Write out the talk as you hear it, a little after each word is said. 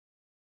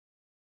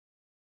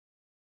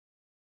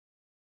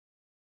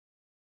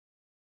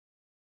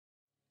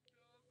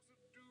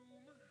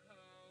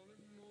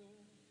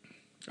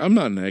I'm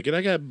not naked.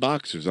 I got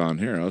boxers on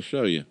here. I'll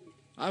show you.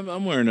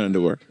 I'm wearing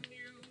underwear.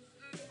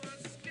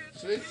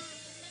 See?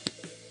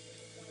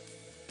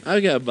 I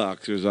got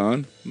boxers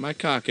on. My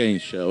cock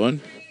ain't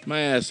showing. My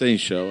ass ain't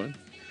showing.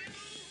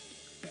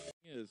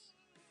 Is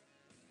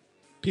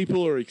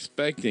people are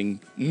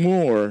expecting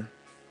more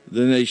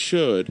than they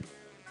should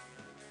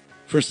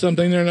for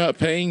something they're not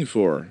paying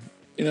for.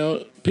 You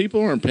know,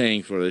 people aren't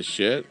paying for this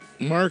shit.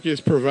 Mark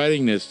is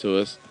providing this to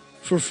us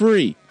for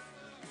free.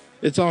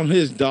 It's on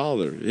his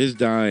dollar, his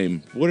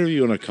dime, whatever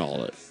you want to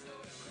call it.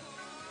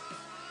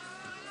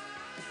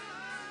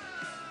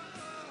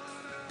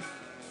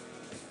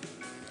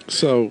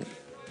 So,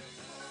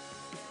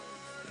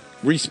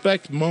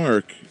 respect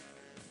Mark.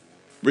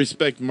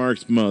 Respect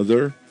Mark's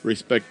mother.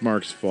 Respect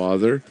Mark's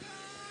father,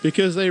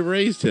 because they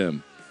raised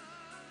him.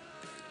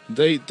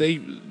 They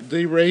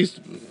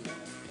raised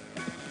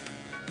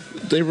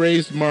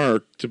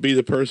Mark to be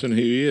the person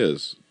he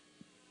is.